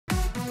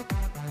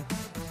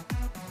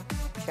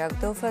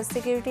স্বাগত। First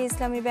security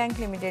ইসলামী bank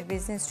limited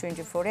business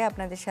 24-এ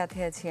আপনাদের সাথে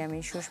আছি আমি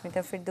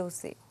সুস্মিতা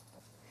ফিরদৌসি।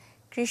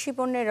 কৃষি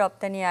পণ্যের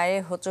রপ্তানি আয়ে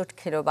হোঁচট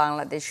খেল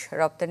বাংলাদেশ।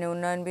 রপ্তানি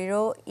উন্নয়ন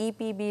ব্যুরো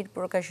ইপিবির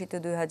প্রকাশিত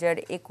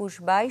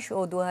 2021-22 ও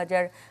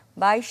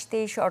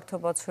 2022-23 অর্থ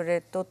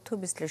বছরের তথ্য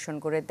বিশ্লেষণ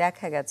করে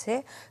দেখা গেছে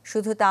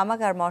শুধু তামাক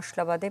আর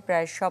মশলা বাদে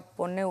প্রায় সব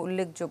পণ্যে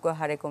উল্লেখযোগ্য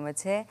হারে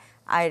কমেছে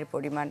আয়ের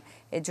পরিমাণ।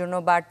 এজন্য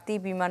বাড়তি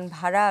বিমান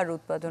ভাড়া আর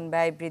উৎপাদন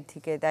ব্যয়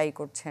বৃদ্ধিকে দায়ী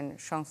করছেন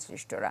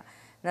সংশ্লিষ্টরা।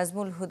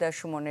 নাজমুল হুদা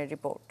সুমনের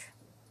রিপোর্ট।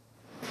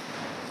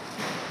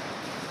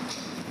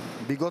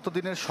 বিগত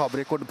দিনের সব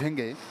রেকর্ড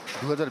ভেঙে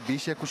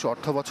 2020-21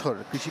 অর্থবছর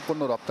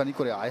কৃষিপণ্য রপ্তানি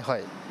করে আয়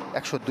হয়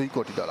 $102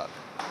 কোটি।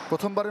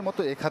 প্রথমবারের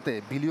মতো এ খাতে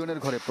বিলিয়নের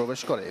ঘরে প্রবেশ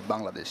করে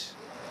বাংলাদেশ।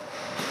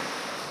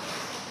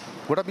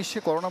 গোটা বিশ্বে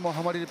করোনা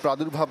মহামারীর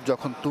প্রাদুর্ভাব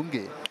যখন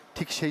তুঙ্গে,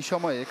 ঠিক সেই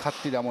সময়ে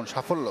খাতটির এমন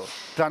সাফল্য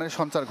প্রাণের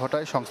সঞ্চার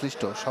ঘটায়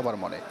সংশ্লিষ্ট সবার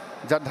মনে,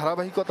 যার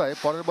ধারাবাহিকতায়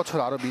পরের বছর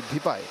আরও বৃদ্ধি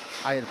পায়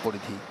আয়ের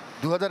পরিধি।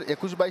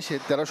 2021-22-এ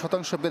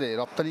 13% বেড়ে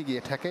রপ্তানি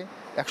গিয়ে ঠেকে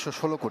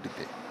 116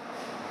 কোটিতে।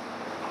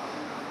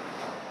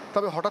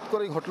 তবে হঠাৎ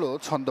করেই ঘটল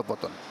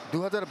ছন্দপতন।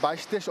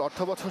 2022-23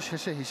 অর্থবছর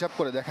শেষে হিসাব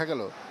করে দেখা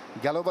গেল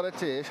গেলবারের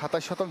চেয়ে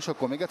 27%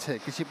 কমে গেছে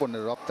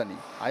কৃষিপণ্যের রপ্তানি।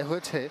 আয়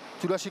হয়েছে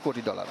 $84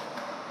 কোটি।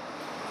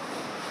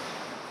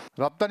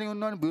 রপ্তানি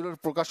উন্নয়ন ব্যুরোর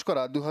প্রকাশ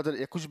করা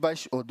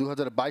 2021-22 ও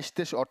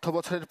 2022-23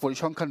 অর্থবছরের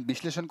পরিসংখ্যান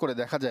বিশ্লেষণ করে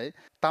দেখা যায়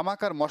তামাক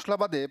আর মশলা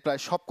বাদে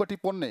প্রায় সবকটি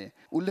পণ্যে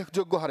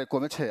উল্লেখযোগ্য হারে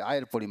কমেছে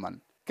আয়ের পরিমাণ।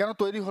 কেন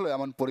তৈরি হলো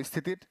এমন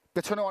পরিস্থিতির?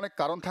 পেছনে অনেক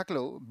কারণ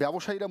থাকলেও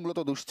ব্যবসায়ীরা মূলত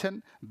দুষছেন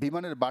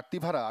বিমানের বাড়তি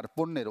ভাড়া আর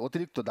পণ্যের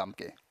অতিরিক্ত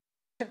দামকে।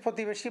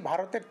 প্রতিবেশী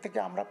ভারতের থেকে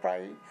আমরা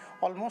প্রায়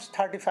অলমোস্ট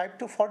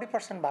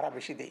 35-40% ভাড়া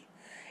বেশি দিই।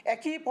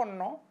 একই পণ্য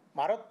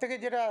ভারত থেকে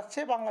যেটা যাচ্ছে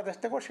বাংলাদেশ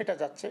থেকেও সেটা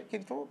যাচ্ছে,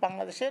 কিন্তু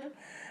বাংলাদেশের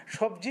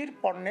সবজির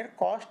পণ্যের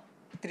কস্ট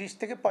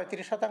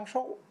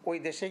 30-35% ওই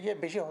দেশে গিয়ে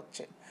বেশি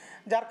হচ্ছে,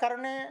 যার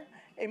কারণে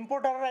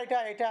ইম্পোর্টাররা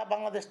এটা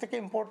বাংলাদেশ থেকে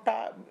ইম্পোর্টটা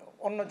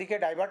অন্যদিকে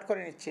ডাইভার্ট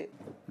করে নিচ্ছে।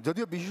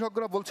 যদিও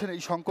বিশেষজ্ঞরা বলছেন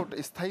এই সংকট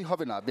স্থায়ী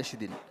হবে না বেশি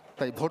দিন,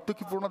 তাই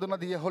ভর্তুকি প্রণোদনা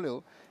দিয়ে হলেও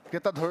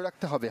ক্রেতা ধরে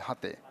রাখতে হবে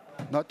হাতে,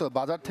 নয়তো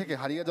বাজার থেকে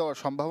হারিয়ে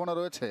যাওয়ার সম্ভাবনা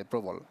রয়েছে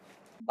প্রবল।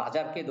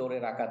 বাজারকে ধরে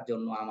রাখার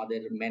জন্য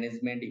আমাদের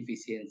management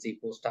efficiency,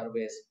 post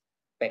harvest,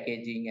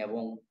 packaging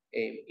এবং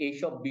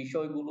এইসব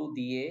বিষয়গুলো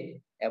দিয়ে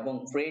এবং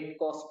ফ্রেট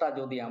কস্টটা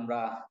যদি আমরা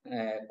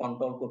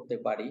কন্ট্রোল করতে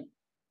পারি,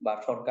 বা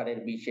সরকারের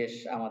বিশেষ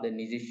আমাদের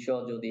নিজস্ব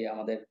যদি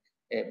আমাদের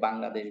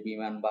বাংলাদেশ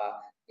বিমান বা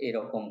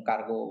এরকম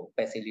কার্গো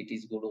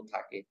ফ্যাসিলিটিস গুলো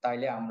থাকে,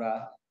 তাইলে আমরা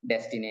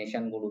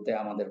ডেস্টিনেশন গুলোতে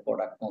আমাদের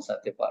প্রোডাক্ট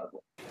পৌঁছাতে পারবো।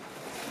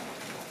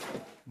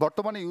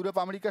 বর্তমানে ইউরোপ,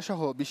 আমেরিকা সহ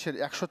বিশ্বের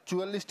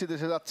 144টি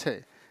দেশে যাচ্ছে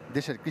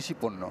দেশের কৃষি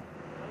পণ্য।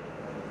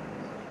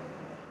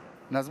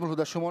 নাজমুল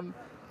হুদা সুমন,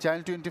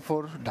 চ্যানেল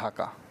 24,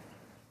 ঢাকা।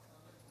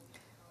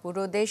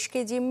 পুরো দেশকে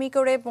জিম্মি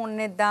করে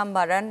পণ্যের দাম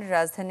বাড়ান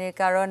রাজধানীর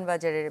কারওয়ান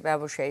বাজারের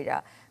ব্যবসায়ীরা।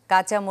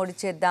 কাঁচা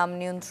মরিচের দাম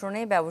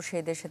নিয়ন্ত্রণে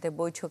ব্যবসায়ীদের সাথে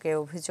বৈঠকে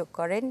অভিযোগ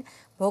করেন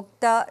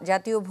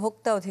জাতীয়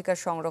ভোক্তা অধিকার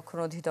সংরক্ষণ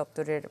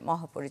অধিদপ্তরের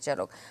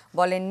মহাপরিচালক।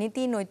 বলেন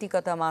নীতি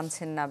নৈতিকতা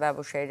মানছেন না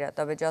ব্যবসায়ীরা,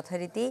 তবে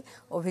যথারীতি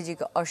অভিযোগ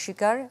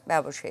অস্বীকার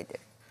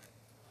ব্যবসায়ীদের।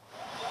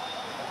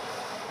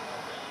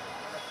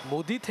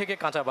 মুদি থেকে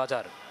কাঁচা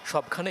বাজার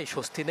সবখানেই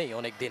স্বস্তি নেই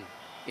অনেকদিন।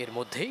 এর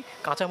মধ্যেই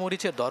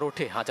কাঁচামরিচের দর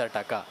ওঠে 1000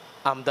 টাকা।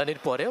 আমদানির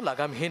পরেও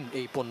লাগামহীন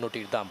এই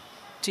পণ্যটির দাম।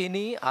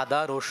 চিনি,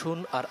 আদা, রসুন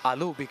আর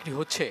আলু বিক্রি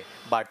হচ্ছে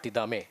বাড়তি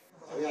দামে।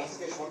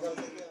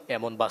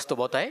 এমন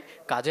বাস্তবতায়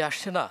কাজে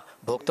আসছে না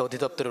ভোক্তা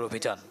অধিদপ্তরের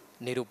অভিযান।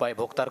 নিরুপায়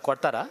ভোক্তার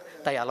কর্তারা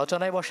তাই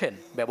আলোচনায় বসেন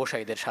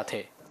ব্যবসায়ীদের সাথে।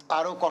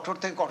 আরো কঠোর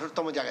থেকে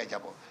কঠোরতম জায়গায়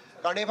যাব,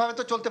 কারণ এভাবে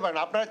তো চলতে পারে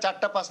না। আপনারা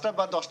 4টা 5টা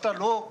বা 10টা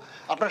লোক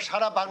আপনারা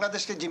সারা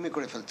বাংলাদেশকে জিম্মি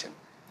করে ফেলছেন।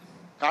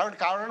 কারণ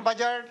কারওয়ান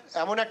বাজার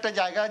এমন একটা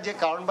জায়গা যে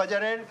কারওয়ান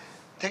বাজারের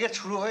থেকে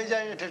শুরু হয়ে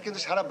যায়, এটার কিন্তু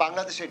সারা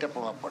বাংলাদেশে এটা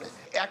প্রভাব পড়ে।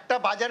 একটা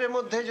বাজারের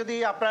মধ্যে যদি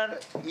আপনার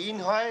ইন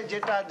হয়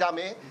যেটা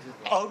দামে,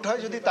 আউট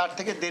হয় যদি তার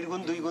থেকে 1.5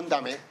 গুণ 2 গুণ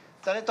দামে,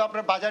 তাহলে তো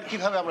আপনার বাজার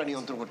কিভাবে আমরা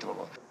নিয়ন্ত্রণ করতে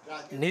পারবো?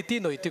 নীতি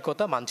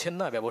নৈতিকতা মানছেন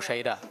না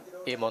ব্যবসায়ীরা,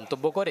 এ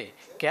মন্তব্য করে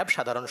ক্যাব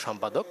সাধারণ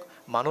সম্পাদক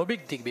মানবিক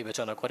দিক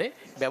বিবেচনা করে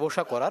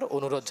ব্যবসা করার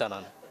অনুরোধ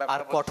জানান।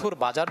 আর কঠোর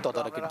বাজার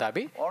তদারকির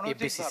দাবি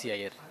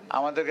এফবিসিসিআই এর।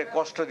 আমাদেরকে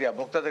কষ্ট দিয়া,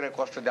 ভোক্তাদেরকে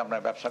কষ্ট দিয়ে আমরা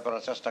ব্যবসা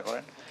করার চেষ্টা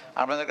করেন।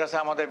 আপনাদের কাছে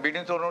আমাদের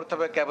বিনীত অনুরোধ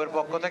হবে ক্যাবের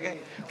পক্ষ থেকে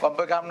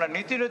কমপক্ষে আমরা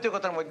নীতি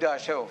নৈতিকতার মধ্যে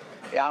আসেও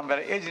আমরা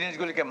এই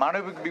জিনিসগুলিকে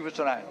মানবিক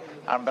বিবেচনায়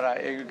আমরা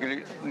এইগুলি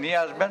নিয়ে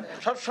আসবেন।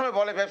 সবসময়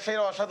বলে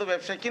ব্যবসায়ীরা অসাধু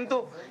ব্যবসায়ী, কিন্তু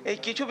এই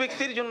কিছু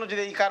ব্যক্তির জন্য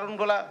যদি এই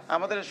কারণগুলা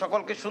আমাদের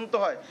সকলকে শুনতে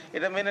হয়,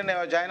 এটা মেনে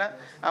নেওয়া যায় না।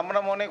 আমরা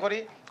মনে করি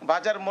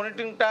বাজার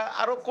মনিটরিংটা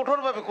আরো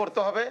কঠোরভাবে করতে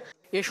হবে।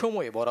 এ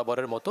সময়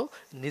বরাবরের মতো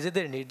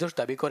নিজেদের নির্দোষ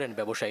দাবি করেন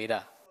ব্যবসায়ীরা।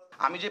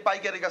 আমি যে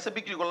পাইকারের কাছে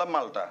বিক্রি করলাম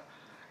মালটা,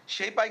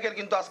 সেই পাইকার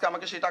কিন্তু আজকে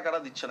আমাকে সেই টাকাটা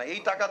দিচ্ছে না। এই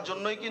টাকার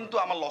জন্যই কিন্তু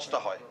আমার লসটা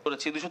হয়।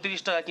 করেছি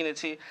 230 টাকা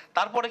কিনেছি,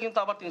 তারপরে কিন্তু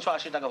আবার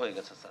 380 টাকা হয়ে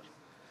গেছে স্যার।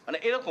 মানে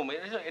এরকম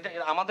এটা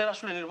আমাদের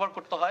আসলে নির্ভর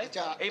করতে হয়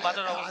এই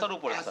বাজার অবস্থার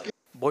উপরে স্যার।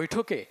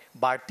 বৈঠকে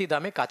বাড়তি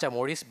দামে কাঁচা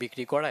মরিচ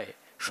বিক্রি করায়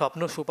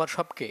স্বপ্ন সুপার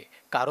শপকে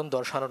কারণ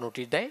দর্শানোর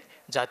নোটিশ দেয়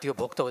জাতীয়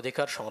ভোক্তা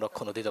অধিকার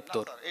সংরক্ষণ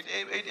অধিদপ্তর।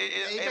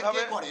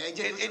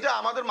 এটা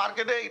আমাদের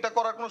মার্কেটে এটা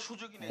করার কোনো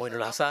সুযোগই নেই।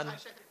 মইনুল হাসান,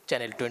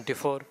 চ্যানেল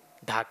 24,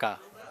 ঢাকা।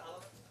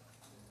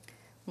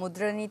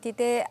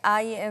 মুদ্রানীতিতে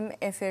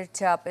আইএমএফের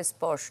চাপ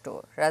স্পষ্ট।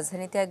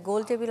 রাজধানীতে এক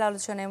গোল টেবিল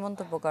আলোচনায়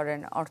মন্তব্য করেন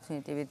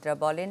অর্থনীতিবিদরা।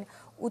 বলেন,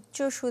 উচ্চ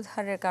সুদ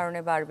হারের কারণে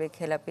বাড়বে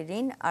খেলাপি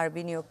ঋণ আর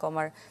বিনিয়োগ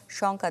কমার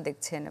শঙ্কা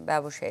দেখছেন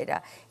ব্যবসায়ীরা।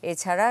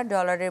 এছাড়া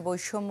ডলারের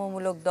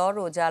বৈষম্যমূলক দর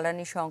ও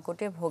জ্বালানি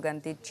সংকটে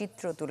ভোগান্তির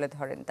চিত্র তুলে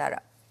ধরেন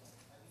তারা।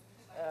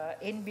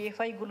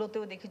 এনবিএফআই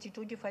গুলোতেও দেখেছি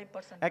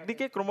 25%।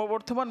 একদিকে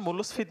ক্রমবর্ধমান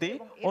মূল্যস্ফীতি,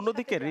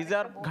 অন্যদিকে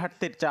রিজার্ভ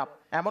ঘাটতির চাপ।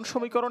 এমন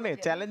সমীকরণে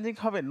চ্যালেঞ্জিং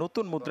হবে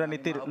নতুন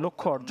মুদ্রানীতির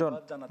লক্ষ্য অর্জন।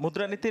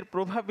 মুদ্রানীতির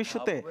প্রভাব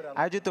ইস্যুতে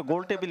আয়োজিত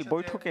গোল টেবিল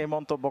বৈঠকে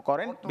মন্তব্য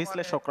করেন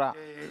বিশ্লেষকরা।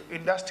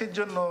 ইন্ডাস্ট্রির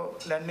জন্য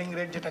ল্যান্ডিং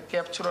রেট যেটা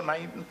ক্যাপ ছিল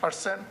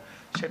 9%,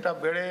 সেটা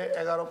বেড়ে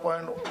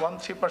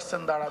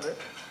 11.13% দাঁড়াবে।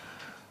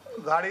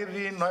 গাড়ির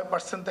ঋণ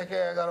 9% থেকে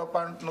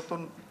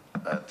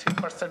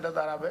 11.3%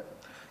 দাঁড়াবে।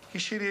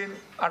 কৃষি ঋণ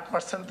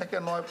 8% থেকে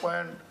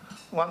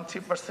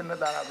 9.13%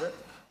 দাঁড়াবে।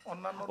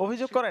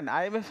 অভিযোগ করেন,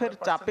 আইএমএফের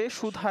চাপে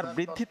সুদ হার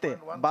বৃদ্ধিতে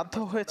বাধ্য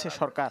হয়েছে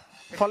সরকার।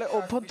 ফলে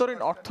অভ্যন্তরীণ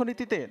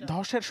অর্থনীতিতে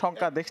ধসের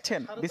শঙ্কা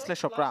দেখছেন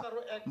বিশ্লেষকরা।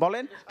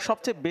 বলেন,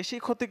 সবচেয়ে বেশি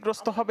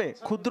ক্ষতিগ্রস্ত হবে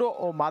ক্ষুদ্র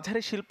ও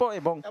মাঝারি শিল্প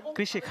এবং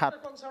কৃষি খাত।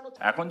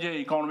 এখন যে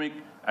ইকোনমিক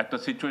একটা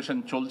সিচুয়েশন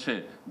চলছে,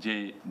 যে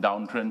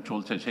ডাউন ট্রেন্ড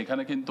চলছে,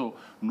 সেখানে কিন্তু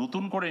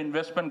নতুন করে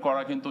ইনভেস্টমেন্ট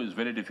করা কিন্তু ইজ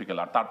ভেরি ডিফিকাল্ট।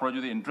 আর তারপরে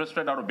যদি ইন্টারেস্ট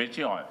রেট আরো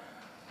বেশি হয়,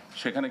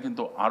 সেখানে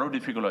কিন্তু আরো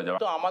ডিফিকাল্ট হয়ে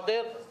যাবে। তো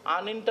আমাদের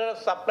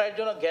আনইন্টারেস্ট সাপ্লাইয়ের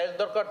জন্য গ্যাস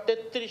দরকার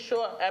 3300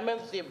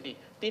 MMCFD,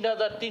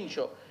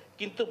 3300,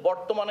 কিন্তু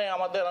বর্তমানে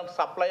আমাদের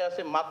সাপ্লাই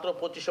আছে মাত্র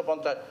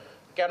 2550।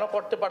 কেন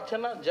করতে পারছে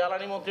না?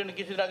 জ্বালানি মন্ত্রী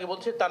কিছুদিন আগে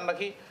বলছে তার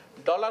নাকি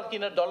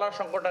ডলার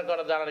সংকটের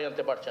কারণে জ্বালানি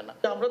আনতে পারছে না।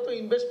 আমরা তো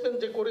ইনভেস্টমেন্ট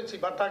যে করেছি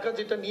বা টাকা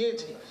যেটা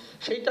নিয়েছি,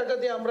 সেই টাকা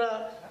দিয়ে আমরা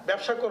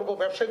ব্যবসা করব।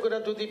 ব্যবসা করে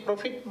যদি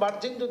প্রফিট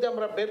মার্জিন যদি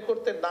আমরা বের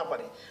করতে না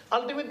পারি,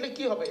 আলটিমেটলি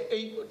কি হবে?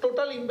 এই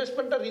টোটাল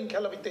ইনভেস্টমেন্টটা ঋণ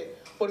খেলাপিতে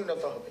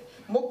পরিণত হবে,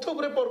 মুখ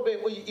থুবড়ে পড়বে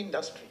ওই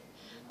ইন্ডাস্ট্রি।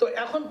 তো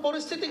এখন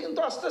পরিস্থিতি কিন্তু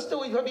আস্তে আস্তে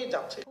ওইভাবেই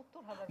যাচ্ছে।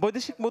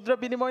 বৈদেশিক মুদ্রা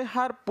বিনিময়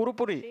হার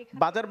পুরোপুরি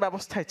বাজার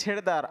ব্যবস্থায়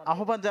ছেড়ে দেওয়ার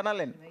আহ্বান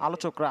জানালেন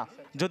আলোচকরা।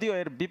 যদিও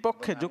এর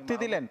বিপক্ষে যুক্তি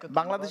দিলেন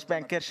বাংলাদেশ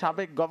ব্যাংকের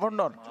সাবেক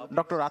গভর্নর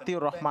ডক্টর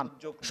আতিউর রহমান।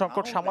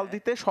 সংকট সামাল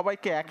দিতে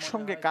সবাইকে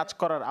একসঙ্গে কাজ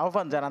করার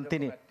আহ্বান জানান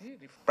তিনি।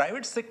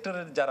 প্রাইভেট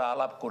সেক্টরের যারা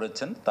আলাপ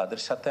করেছেন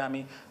তাদের সাথে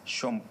আমি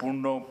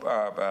সম্পূর্ণ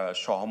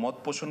সহমত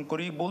পোষণ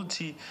করি।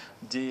 বলছি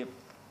যে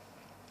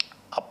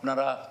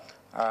আপনারা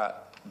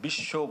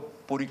বিশ্ব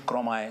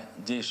পরিক্রমায়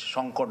যে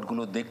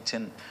সংকটগুলো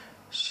দেখছেন,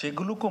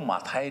 সেগুলোকে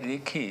মাথায়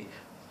রেখে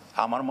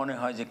আমার মনে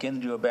হয় যে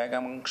কেন্দ্রীয় ব্যাংক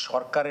এবং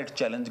সরকারের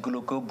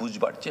চ্যালেঞ্জগুলোকেও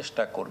বুঝবার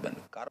চেষ্টা করবেন।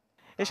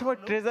 এ সময়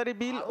ট্রেজারি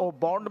বিল ও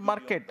বন্ড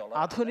মার্কেট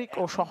আধুনিক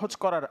ও সহজ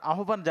করার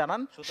আহ্বান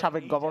জানান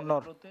সাবেক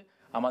গভর্নর।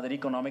 আমাদের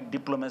ইকোনমিক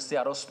ডিপ্লোমেসি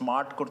আরো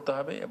স্মার্ট করতে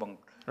হবে। এবং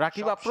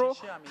রাকিব আপ্রো,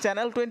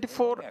 চ্যানেল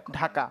 24,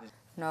 ঢাকা।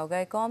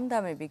 নওগাঁয় কম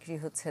দামে বিক্রি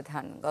হচ্ছে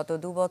ধান। গত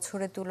 2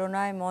 বছরের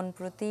তুলনায় মন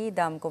প্রতি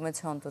দাম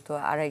কমেছে অন্তত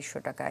 250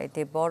 টাকা।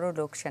 এতে বড়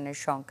লোকসানের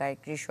শঙ্কায়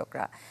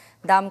কৃষকরা।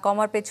 দাম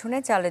কমার পেছনে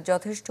চালের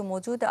যথেষ্ট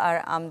মজুদ আর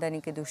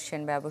আমদানিকে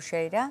দুষছেন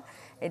ব্যবসায়ীরা।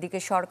 এদিকে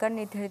সরকার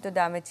নির্ধারিত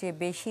দামের চেয়ে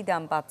বেশি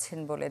দাম পাচ্ছেন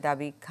বলে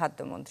দাবি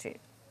খাদ্যমন্ত্রীর।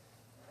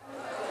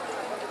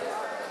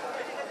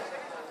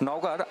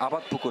 নওগাঁর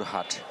আবাদপুকুর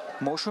হাট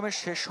মৌসুমের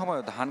শেষ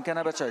সময়ে ধান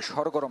কেনা বেচায়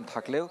সরগরম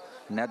থাকলেও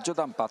ন্যায্য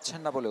দাম পাচ্ছেন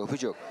না বলে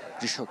অভিযোগ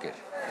কৃষকের।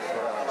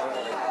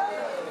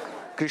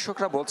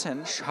 কৃষকরা বলছেন,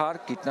 সার,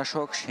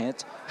 কীটনাশক, সেচ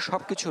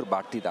সবকিছুর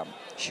বাড়তি দাম।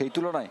 সেই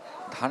তুলনায়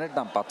ধানের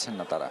দাম পাচ্ছেন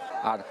না তারা।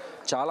 আর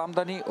চাল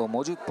আমদানি ও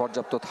মজুদ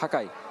পর্যাপ্ত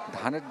থাকায়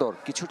ধানের দর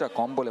কিছুটা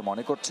কম বলে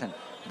মনে করছেন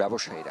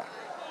ব্যবসায়ীরা।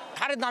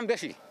 ধানের দাম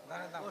বেশি,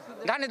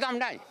 ধানের দাম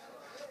নাই,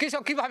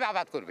 কৃষক কিভাবে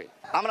আবাদ করবে?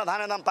 আমরা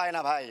ধানের দাম পাই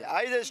না ভাই।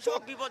 এই যে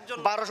স্টক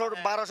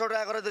 1200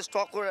 টাকা করে যে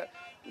স্টক করে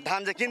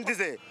ধান যে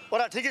কিনতেছে,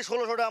 ওরা ঠিকই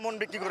 1600 টাকা মন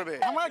বিক্রি করবে।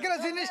 আমাদের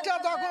জিনিসটা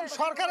যখন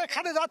সরকারের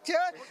খাতে যাচ্ছে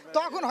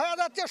তখন হয়ে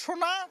যাচ্ছে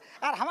সোনা,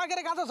 আর আমাদের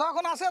কাছে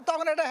যখন আসে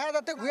তখন এটা হয়ে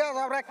যাচ্ছে ঘুরে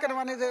যাবে একের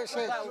মানে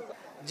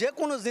যে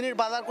কোনো জিনিস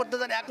বাজার করতে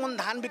যান, 1 মণ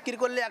ধান বিক্রি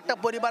করলে একটা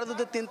পরিবার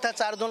যদি 3 থেকে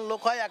 4 জন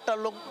লোক হয়, একটা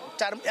লোক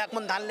 1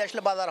 মণ ধান নিয়ে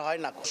আসলে বাজার হয়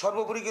না।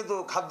 সর্বোপরি কিন্তু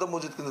খাদ্য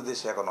মজুদ কিন্তু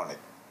দেশে এখন অনেক।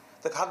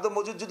 তো খাদ্য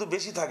মজুদ যদি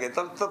বেশি থাকে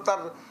তাহলে তো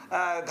তার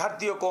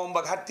ঘাটতিও কম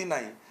বা ঘাটতি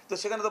নাই, তো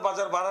সেখানে তো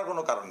বাজার বাড়ার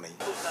কোনো কারণ নেই।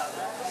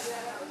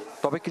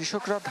 তবে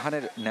কৃষকরা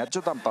ধানের ন্যায্য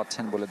দাম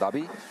পাচ্ছেন বলে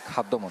দাবি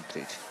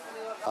খাদ্যমন্ত্রীর।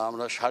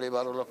 আমরা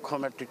 12.5 লক্ষ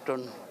মেট্রিক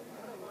টন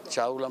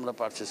চাউল আমরা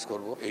পারচেস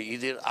করব এই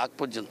ঈদের আগ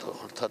পর্যন্ত,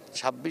 অর্থাৎ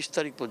 26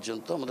 তারিখ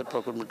পর্যন্ত আমাদের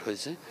প্রকিউরমেন্ট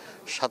হয়েছে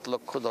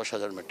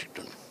 7,10,000 মেট্রিক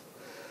টন।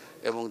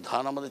 এবং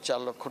ধান আমাদের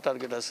 4 লক্ষ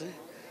টার্গেট আছে,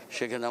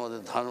 সেখানে আমাদের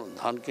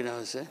ধান কিনা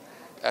হয়েছে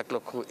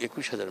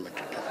 1,21,000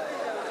 মেট্রিক টন।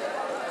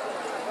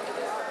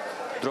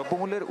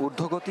 দ্রব্যমূল্যের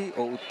ঊর্ধ্বগতি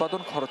ও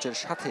উৎপাদন খরচের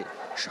সাথে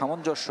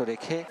সামঞ্জস্য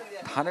রেখে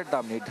ধানের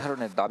দাম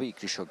নির্ধারণের দাবি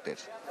কৃষকদের।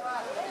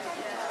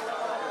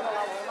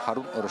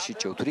 হারুন রশিদ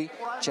চৌধুরী,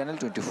 চ্যানেল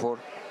 24,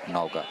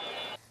 নওগাঁ।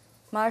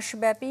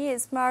 মাসব্যাপী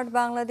smart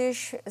Bangladesh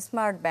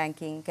smart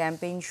banking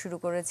campaign শুরু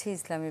করেছে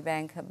ইসলামী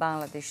ব্যাংক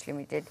বাংলাদেশ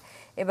লিমিটেড।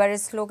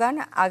 এবারের স্লোগান,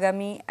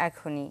 আগামী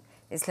এখনই।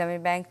 ইসলামী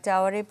ব্যাংক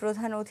টাওয়ারে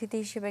প্রধান অতিথি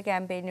হিসেবে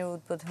ক্যাম্পেইনের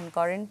উদ্বোধন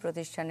করেন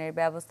প্রতিষ্ঠানের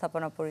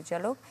ব্যবস্থাপনা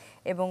পরিচালক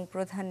এবং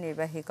প্রধান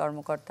নির্বাহী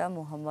কর্মকর্তা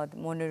মোহাম্মদ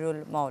মনিরুল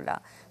মাওলা।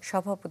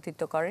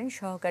 সভাপতিত্ব করেন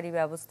সহকারী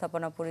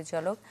ব্যবস্থাপনা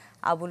পরিচালক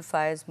আবুল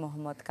ফায়েজ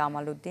মোহাম্মদ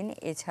কামাল উদ্দিন।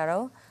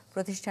 এছাড়াও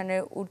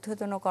প্রতিষ্ঠানের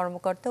ঊর্ধ্বতন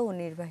কর্মকর্তা ও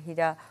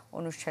নির্বাহীরা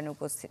অনুষ্ঠানে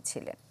উপস্থিত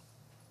ছিলেন।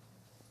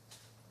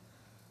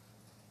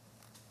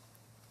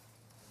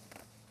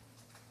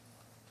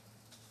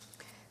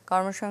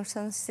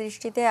 কর্মসংস্থান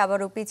সৃষ্টিতে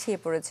আবারও পিছিয়ে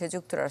পড়েছে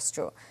যুক্তরাষ্ট্র।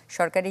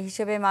 সরকারি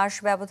হিসেবে মাস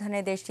ব্যবধানে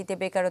দেশটিতে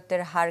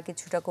বেকারত্বের হার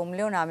কিছুটা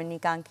কমলেও নামেনি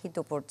কাঙ্ক্ষিত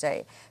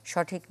পর্যায়ে।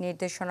 সঠিক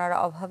নির্দেশনার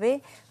অভাবে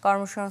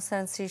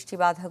কর্মসংস্থান সৃষ্টি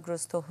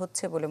বাধাগ্রস্ত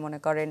হচ্ছে বলে মনে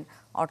করেন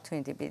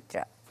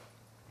অর্থনীতিবিদরা।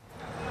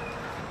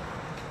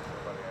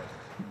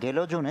 গেল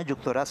জুনে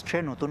যুক্তরাষ্ট্রে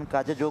নতুন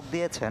কাজে যোগ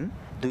দিয়েছেন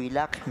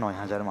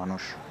 2,09,000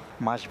 মানুষ।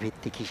 মাস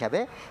ভিত্তিক হিসাবে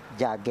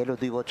যা গেল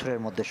 2 বছরের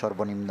মধ্যে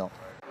সর্বনিম্ন।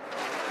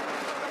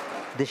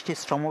 দেশটির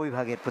শ্রম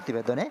বিভাগের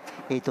প্রতিবেদনে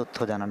এই তথ্য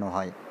জানানো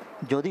হয়।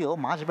 যদিও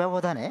মাস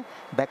ব্যবধানে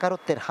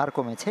বেকারত্বের হার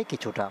কমেছে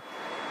কিছুটা।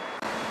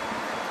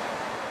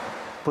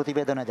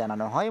 প্রতিবেদনে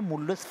জানানো হয়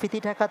মূল্যস্ফীতি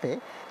ঠেকাতে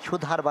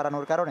সুদ হার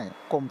বাড়ানোর কারণে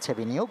কমছে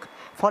বিনিয়োগ,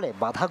 ফলে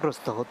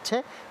বাধাগ্রস্ত হচ্ছে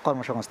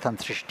কর্মসংস্থান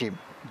সৃষ্টি।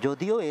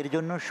 যদিও এর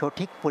জন্য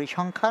সঠিক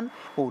পরিসংখ্যান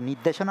ও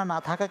নির্দেশনা না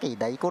থাকাকেই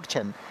দায়ী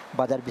করছেন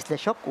বাজার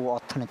বিশ্লেষক ও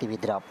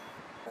অর্থনীতিবিদরা।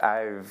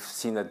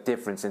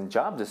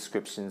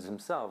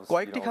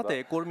 কয়েকটি খাতে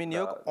কর্মী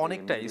নিয়োগ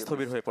অনেকটাই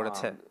স্থবির হয়ে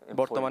পড়েছে।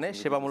 বর্তমানে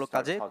সেবামূলক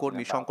কাজে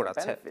কর্মী সংকট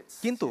আছে,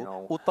 কিন্তু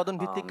উৎপাদন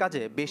ভিত্তিক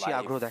কাজে বেশি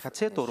আগ্রহ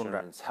দেখাচ্ছে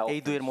তরুণরা। এই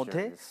দুইয়ের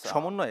মধ্যে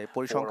সমন্বয়ে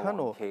পরিসংখ্যান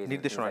ও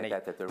নির্দেশনা নেই,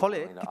 ফলে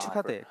কিছু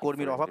খাতে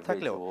কর্মীর অভাব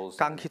থাকলেও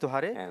কাঙ্ক্ষিত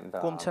হারে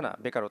কমছে না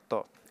বেকারত্ব।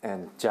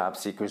 And job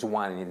seekers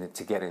wanting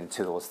to get into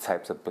those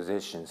types of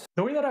positions.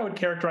 The way that I would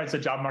characterize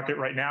the job market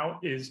right now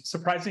is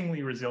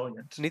surprisingly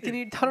resilient. নীতি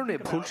নির্ধারণে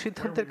ভুল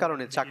সিদ্ধান্তের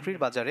কারণে চাকরির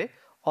বাজারে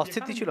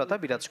অস্থিতিশীলতা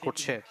বিরাজ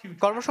করছে।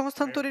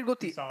 কর্মসংস্থান তৈরির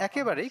গতি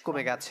একেবারেই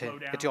কমে গেছে।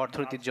 এটি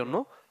অর্থনীতির জন্য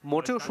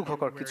মোটেও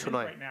সুখকর কিছু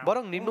নয়,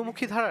 বরং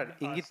নিম্নমুখী ধারার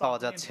ইঙ্গিত পাওয়া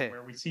যাচ্ছে।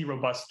 We see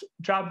robust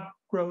job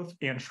growth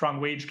and strong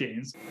wage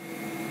gains.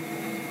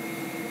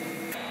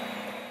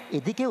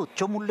 এদিকে উচ্চ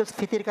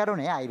মূল্যস্ফীতির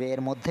কারণে আয়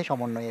ব্যয়ের মধ্যে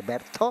সমন্বয়ে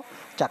ব্যর্থ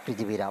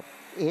চাকরিজীবীরা।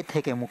 এ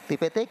থেকে মুক্তি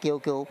পেতে কেউ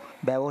কেউ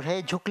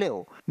ব্যবসায়ে ঝুঁকলেও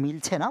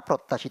মিলছে না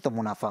প্রত্যাশিত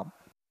মুনাফা।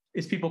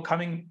 Is people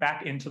coming back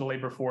into the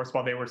labor force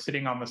while they were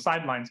sitting on the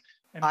sidelines?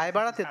 আয়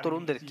বাড়াতে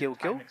তরুণদের কেউ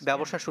কেউ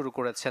ব্যবসা শুরু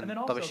করেছেন,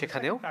 তবে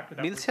সেখানেও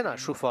মিলছে না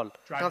সুফল।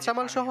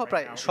 কাঁচামাল সহ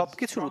প্রায়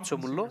সবকিছুর উচ্চ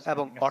মূল্য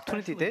এবং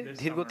অর্থনীতিতে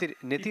ধীরগতির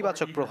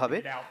নেতিবাচক প্রভাবে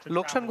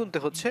লোকসান গুনতে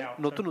হচ্ছে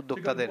নতুন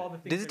উদ্যোক্তাদের।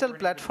 ডিজিটাল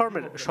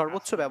প্ল্যাটফর্মের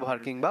সর্বোচ্চ ব্যবহার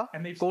কিংবা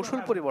কৌশল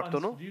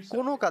পরিবর্তনও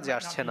কোনো কাজে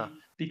আসছে না।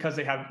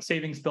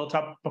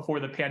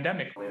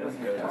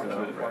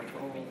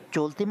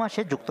 চলতি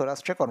মাসে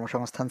যুক্তরাষ্ট্রে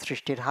কর্মসংস্থান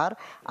সৃষ্টির হার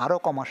আরও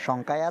কমার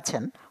শঙ্কায়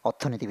আছেন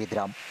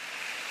অর্থনীতিবিদরা।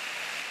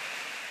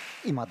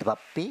 ইমাদ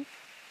বাপ্পি,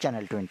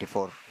 চ্যানেল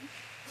 24।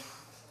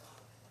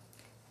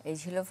 এই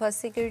ছিল ফার্স্ট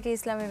সিকিউরিটি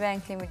ইসলামী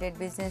ব্যাংক লিমিটেড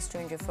বিজনেস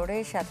 24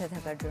 এর সাথে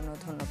থাকার জন্য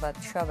ধন্যবাদ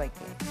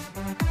সবাইকে।